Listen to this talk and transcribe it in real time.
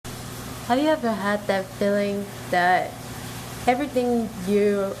Have you ever had that feeling that everything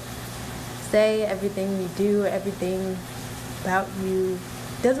you say, everything you do, everything about you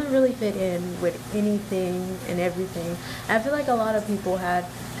doesn't really fit in with anything and everything? I feel like a lot of people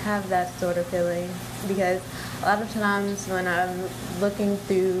have that sort of feeling because a lot of times when I'm looking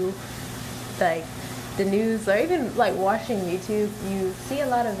through like the news or even like watching YouTube, you see a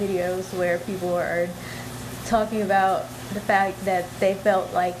lot of videos where people are talking about the fact that they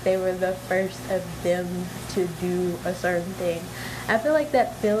felt like they were the first of them to do a certain thing. I feel like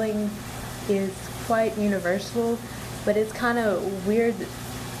that feeling is quite universal, but it's kind of a weird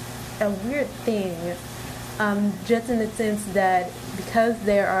thing, just in the sense that because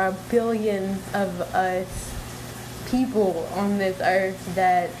there are billions of us people on this earth,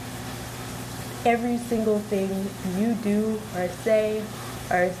 that every single thing you do or say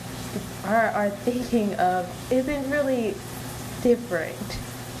or are thinking of isn't really different.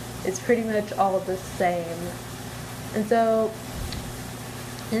 It's pretty much all the same. And so,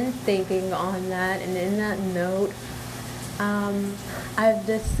 in thinking on that and in that note, I've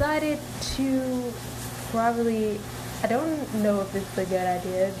decided to probably, I don't know if it's a good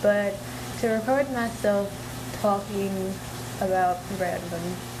idea, but to record myself talking about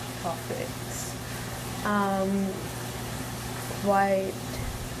random topics. Quite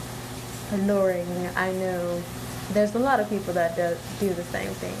alluring, I know. There's a lot of people that do the same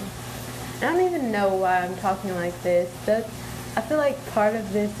thing. I don't even know why I'm talking like this. I feel like part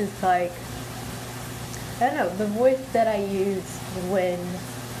of this is like, I don't know, the voice that I use when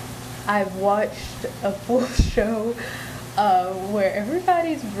I've watched a full show where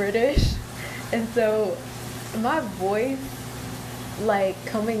everybody's British, and so my voice, like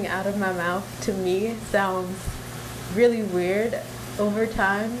coming out of my mouth, to me sounds really weird. Over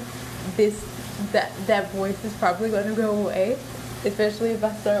time, that voice is probably going to go away, especially if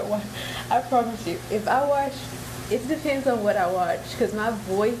I start watching. I promise you, if I watch, it depends on what I watch, because my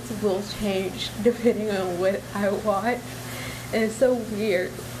voice will change depending on what I watch, and it's so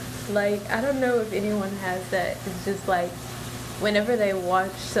weird. Like, I don't know if anyone has that. It's just like whenever they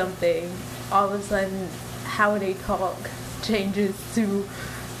watch something, all of a sudden how they talk changes to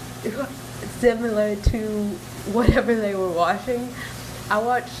similar to whatever they were watching. I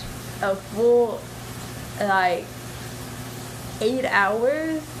watched a full, like, 8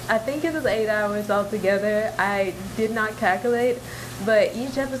 hours. I think it was 8 hours altogether. I did not calculate, but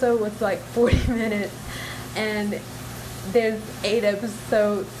each episode was like 40 minutes, and there's 8 or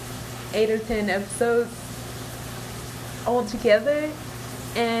 10 episodes altogether,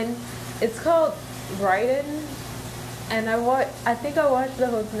 and it's called Writing. And I think I watched the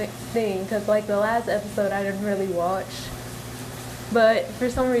whole thing because, like, the last episode I didn't really watch. But for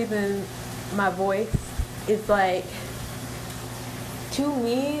some reason, my voice is like, to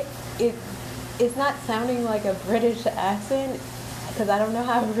me, it's not sounding like a British accent, because I don't know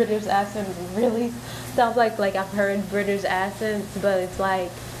how a British accent really sounds like. Like, I've heard British accents, but it's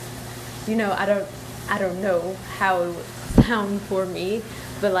like, I don't know how it would sound for me.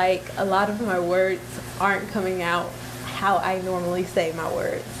 But like, a lot of my words aren't coming out how I normally say my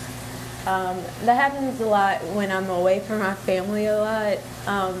words. That happens a lot when I'm away from my family a lot.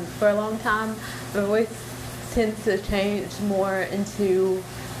 For a long time, my voice tends to change more into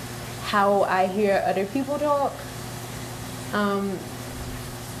how I hear other people talk. I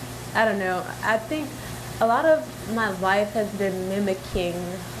don't know. I think a lot of my life has been mimicking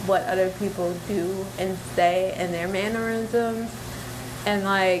what other people do and say and their mannerisms. And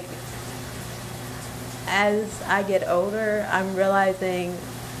like, as I get older, I'm realizing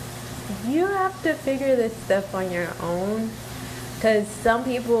you have to figure this stuff on your own, because some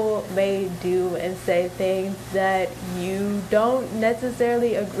people may do and say things that you don't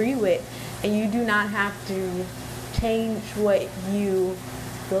necessarily agree with, and you do not have to change what you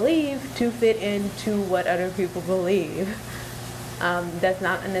believe to fit into what other people believe. That's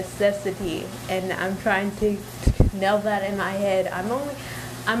not a necessity, and I'm trying to nail that in my head.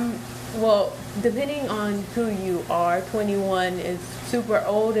 Well, depending on who you are, 21 is super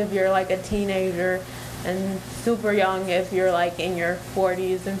old if you're like a teenager, and super young if you're like in your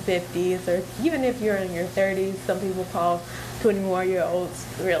 40s and 50s, or even if you're in your 30s. Some people call 21-year-olds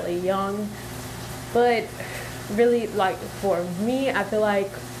really young. But really, like, for me, I feel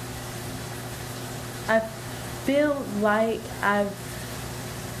like I've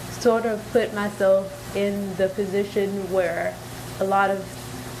sort of put myself in the position where a lot of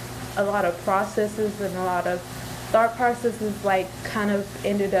processes and a lot of thought processes, like, kind of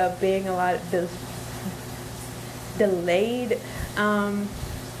ended up being a lot delayed,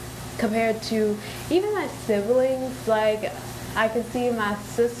 compared to even my siblings. Like, I can see my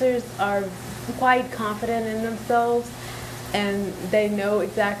sisters are quite confident in themselves, and they know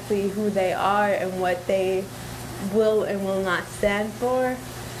exactly who they are and what they will and will not stand for.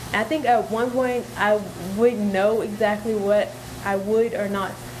 I think at one point I would know exactly what I would or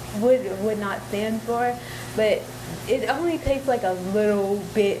not would not stand for, but it only takes like a little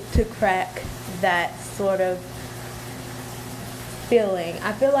bit to crack that sort of feeling.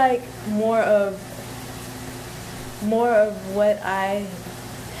 I feel like more of what I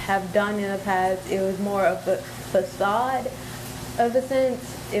have done in the past, it was more of a facade of a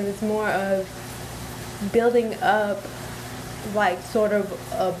sense. It was more of building up like sort of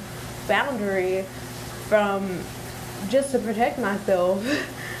a boundary from just to protect myself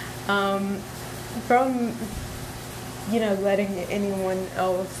from letting anyone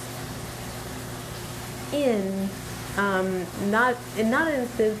else in. Not in the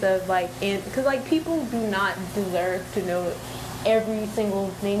sense of because like people do not deserve to know every single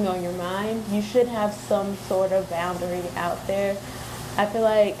thing on your mind. You should have some sort of boundary out there. I feel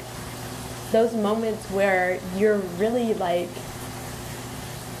like those moments where you're really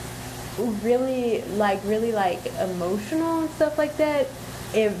emotional and stuff like that,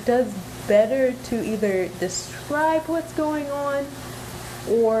 it does better to either describe what's going on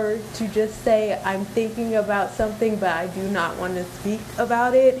or to just say I'm thinking about something but I do not want to speak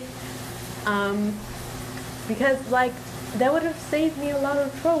about it, because that would have saved me a lot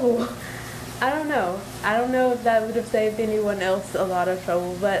of trouble. I don't know if that would have saved anyone else a lot of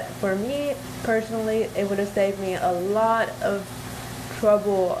trouble, but for me personally it would have saved me a lot of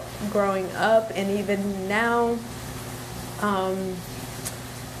trouble growing up and even now.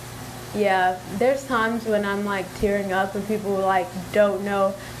 Yeah, there's times when I'm tearing up and people don't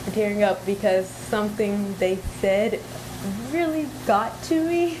know I'm tearing up because something they said really got to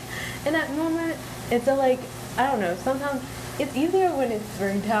me in that moment. And so I don't know, sometimes it's easier when it's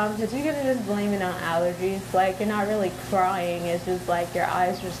springtime because you can just blame it on allergies. You're not really crying, it's just your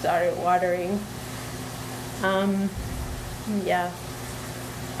eyes just started watering. Yeah.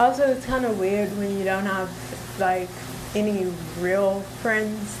 Also, it's kind of weird when you don't have any real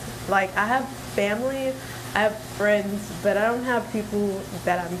friends. I have family, I have friends, but I don't have people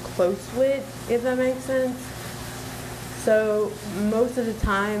that I'm close with, if that makes sense. So most of the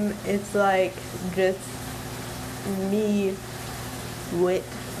time it's just me with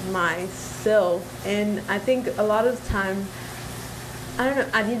myself. And I think a lot of the time, I don't know,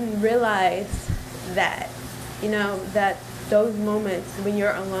 I didn't realize that, that those moments when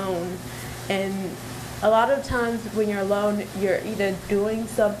you're alone, and a lot of times when you're alone, you're either doing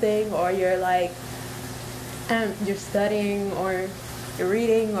something or you're you're studying or you're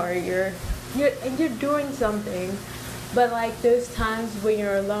reading or you're doing something. But those times when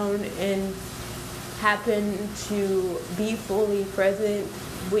you're alone and happen to be fully present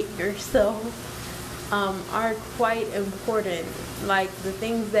with yourself are quite important. The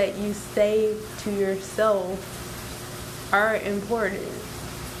things that you say to yourself are important.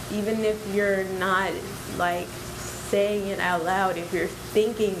 Even if you're not saying it out loud, if you're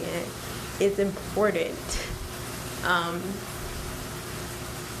thinking it, it's important. I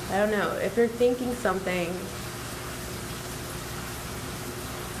don't know, if you're thinking something,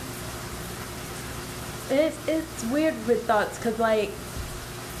 it's weird with thoughts because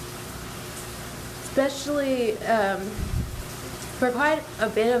especially for quite a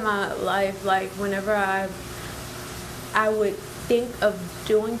bit of my life, whenever I would think of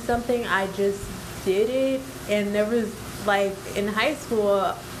doing something, I just did it. And there was in high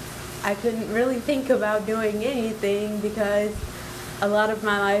school I couldn't really think about doing anything because a lot of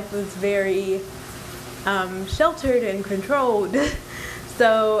my life was very sheltered and controlled.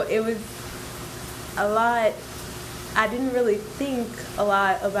 So it was a lot, I didn't really think a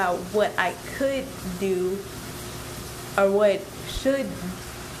lot about what I could do or what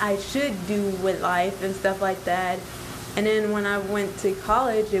I should do with life and stuff like that. And then when I went to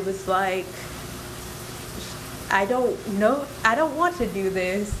college, it was I don't want to do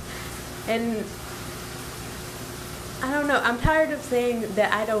this. And I don't know, I'm tired of saying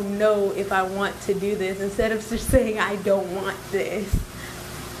that I don't know if I want to do this instead of just saying I don't want this.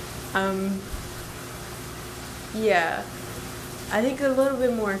 Yeah, I think a little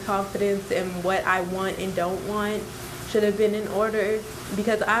bit more confidence in what I want and don't want should have been in order,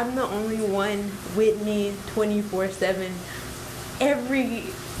 because I'm the only one with me 24/7 every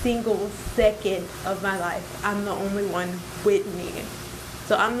single second of my life. I'm the only one with me.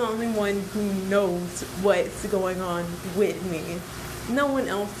 So I'm the only one who knows what's going on with me. No one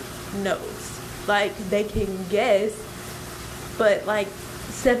else knows. They can guess, but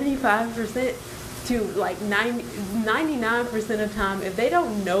 75% to like 99% of the time, if they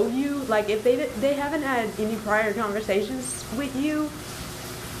don't know you, like if they haven't had any prior conversations with you,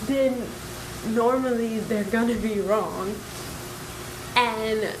 then normally they're gonna be wrong.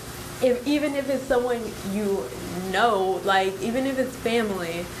 And even if it's someone you know, like even if it's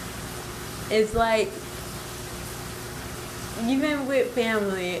family, it's like, even with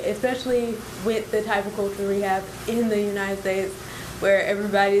family, especially with the type of culture we have in the United States, where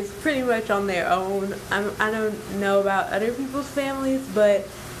everybody's pretty much on their own. I don't know about other people's families, but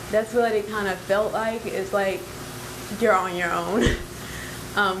that's what it kind of felt like. It's like you're on your own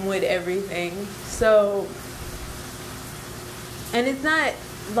with everything. So, and it's not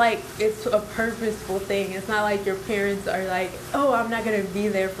like it's a purposeful thing. It's not like your parents are like, oh, I'm not going to be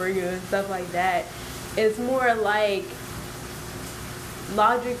there for you and stuff like that. It's more like,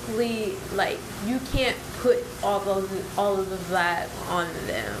 logically, like you can't put all of that on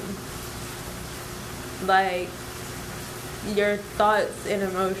them. Like your thoughts and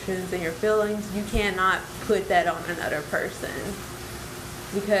emotions and your feelings, you cannot put that on another person,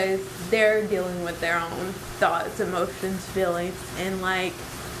 because they're dealing with their own thoughts, emotions, feelings, and like,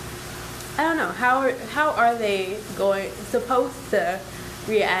 I don't know, how are they supposed to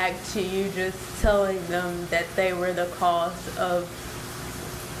react to you just telling them that they were the cause of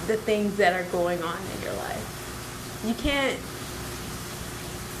the things that are going on in your life? You can't.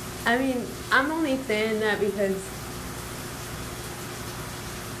 I mean, I'm only saying that because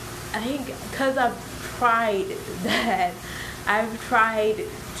I think because I've tried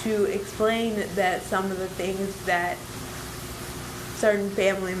to explain that some of the things that certain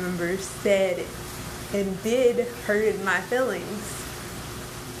family members said and did hurted my feelings.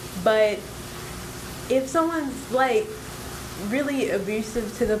 But if someone's like really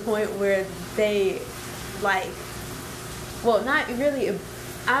abusive to the point where they like, well, not really,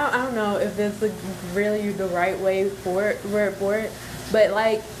 I don't know if it's really the right word for it, but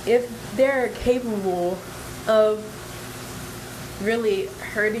like if they're capable of really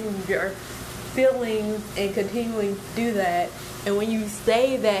hurting your feelings and continuing to do that, and when you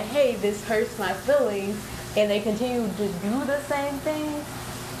say that, hey, this hurts my feelings, and they continue to do the same thing,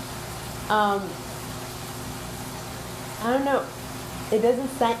 I don't know. It doesn't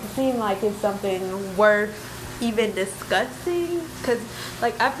seem like it's something worth even discussing. Because,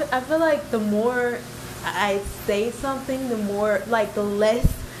 like, I feel like the more I say something, the more, like, the less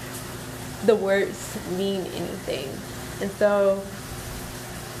the words mean anything. And so,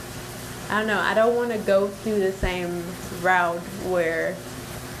 I don't know. I don't want to go through the same route where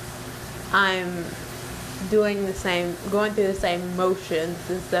I'm going through the same motions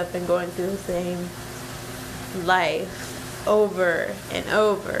and stuff, and going through the same life over and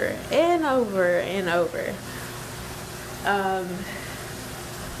over and over and over.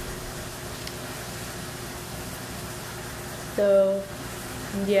 So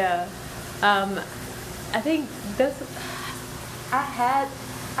yeah, I think I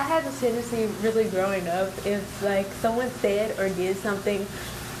had this tendency really growing up, if like someone said or did something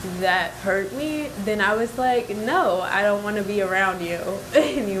that hurt me, then I was like, no, I don't want to be around you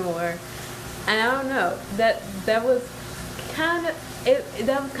anymore. And I don't know, that was kind of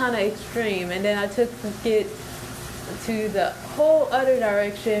extreme. And then I took it to the whole other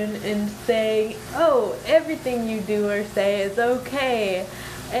direction and saying, oh, everything you do or say is okay,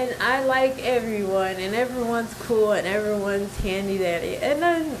 and I like everyone, and everyone's cool, and everyone's handy dandy. And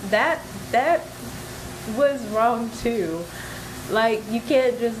then that was wrong too. Like, you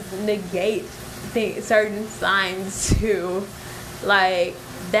can't just negate certain signs too. Like,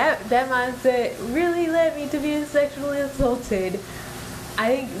 that mindset really led me to being sexually assaulted.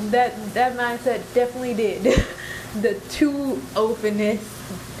 I think that mindset definitely did. The too openness,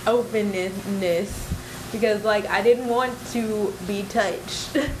 because like I didn't want to be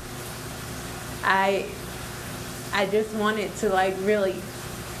touched. I just wanted to like really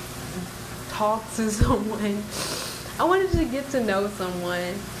talk to someone. I wanted to get to know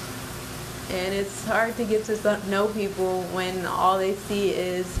someone. And it's hard to get to know people when all they see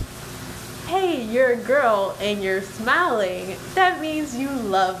is, hey, you're a girl and you're smiling. That means you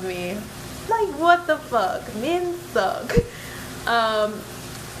love me. Like, what the fuck? Men suck. I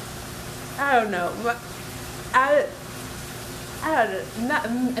don't know. I don't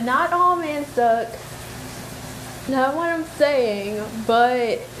know. Not all men suck. Not what I'm saying,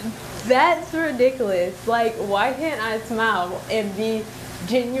 but that's ridiculous. Like, why can't I smile and be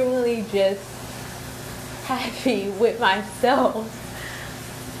genuinely just happy with myself,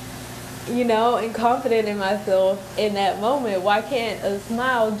 you know, and confident in myself in that moment? Why can't a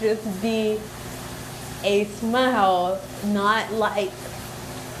smile just be a smile, not like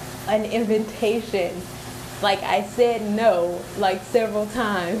an invitation. Like, I said no, like, several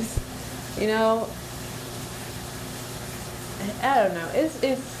times, you know? I don't know.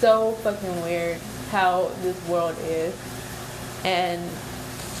 It's so fucking weird how this world is, and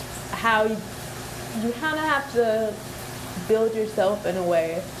how you kind of have to build yourself in a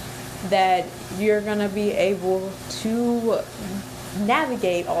way that you're gonna be able to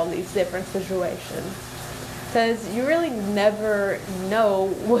navigate all these different situations, because you really never know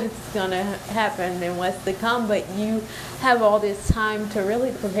what's gonna happen and what's to come, but you have all this time to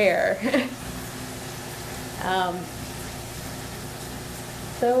really prepare.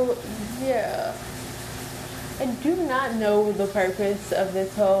 So yeah, I do not know the purpose of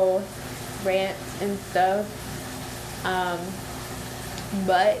this whole rant and stuff,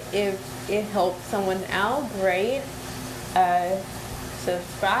 but if it helps someone out, great.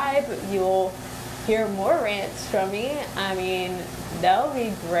 Subscribe, you'll hear more rants from me. I mean, that would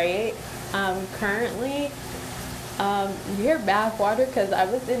be great. Currently, you hear bathwater because I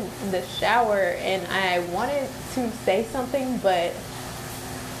was in the shower and I wanted to say something, but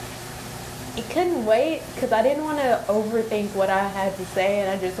it couldn't wait because I didn't want to overthink what I had to say, and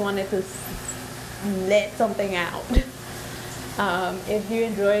I just wanted to let something out. If you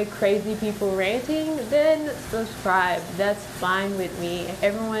enjoy crazy people ranting, then subscribe. That's fine with me.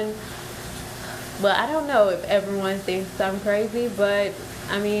 Everyone, well, I don't know if everyone thinks I'm crazy, but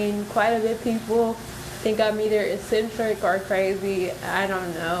I mean, quite a bit of people think I'm either eccentric or crazy. I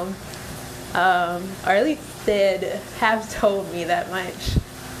don't know. Or at least have told me that much.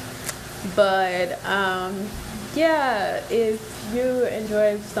 But yeah, if you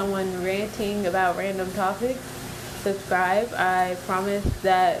enjoy someone ranting about random topics, subscribe. I promise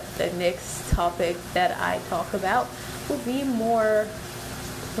that the next topic that I talk about will be more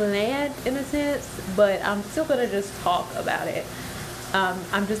planned in a sense, but I'm still gonna just talk about it.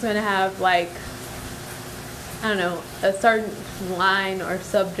 I'm just gonna have, like, I don't know, a certain line or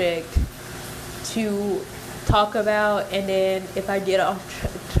subject to talk about, and then if I get off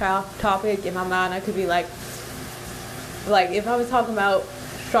topic in my mind, I could be like if I was talking about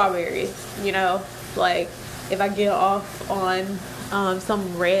strawberries, you know, like if I get off on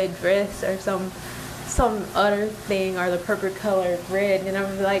some red dress or some other thing, or the purple colored red, and I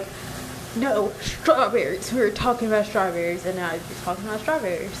was like, no, strawberries, we were talking about strawberries, and now I'm just talking about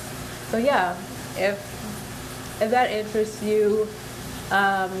strawberries. So yeah, if that interests you,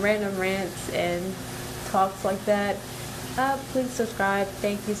 random rants and talks like that, please subscribe.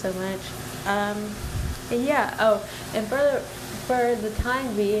 Thank you so much. And yeah, and for the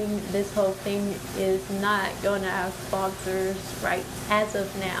time being, this whole thing is not going to have sponsors right as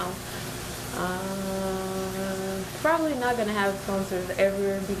of now. Probably not going to have sponsors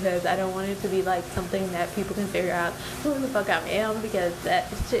ever, because I don't want it to be like something that people can figure out who the fuck I am, because that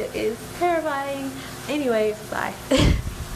shit is terrifying. Anyway, bye.